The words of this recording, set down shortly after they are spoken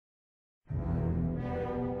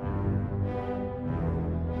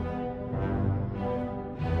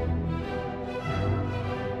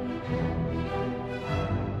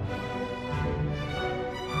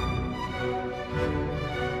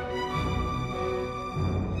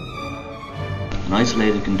An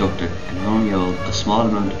isolated conductor can only hold a small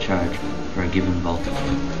amount of charge for a given voltage.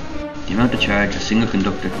 The amount of charge a single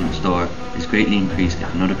conductor can store is greatly increased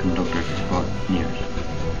if another conductor is brought near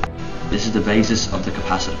it. This is the basis of the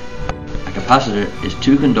capacitor. A capacitor is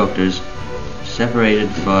two conductors separated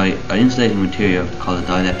by an insulating material called a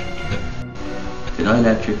dielectric. The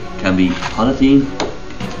dielectric can be polythene,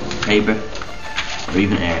 paper, or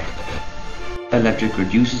even air. The dielectric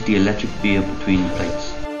reduces the electric field between the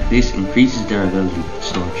plates. This increases their ability to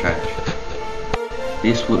store charge.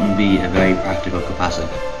 This wouldn't be a very practical capacitor.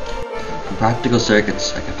 For practical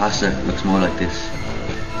circuits, a capacitor looks more like this.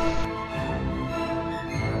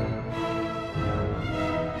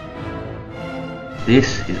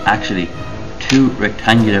 This is actually two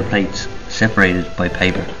rectangular plates separated by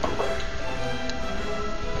paper.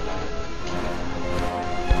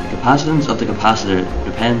 The capacitance of the capacitor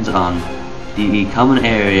depends on the common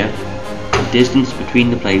area, the distance between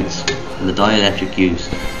the plates, and the dielectric used.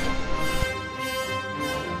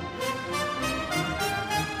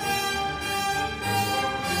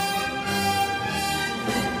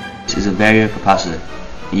 This is a variable capacitor.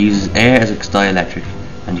 It uses air as its dielectric,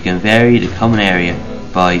 and you can vary the common area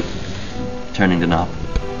by turning the knob.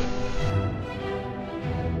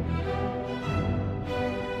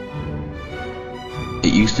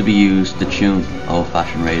 It used to be used to tune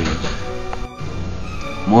old-fashioned radios.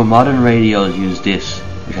 More modern radios use this,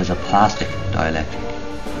 which has a plastic dielectric.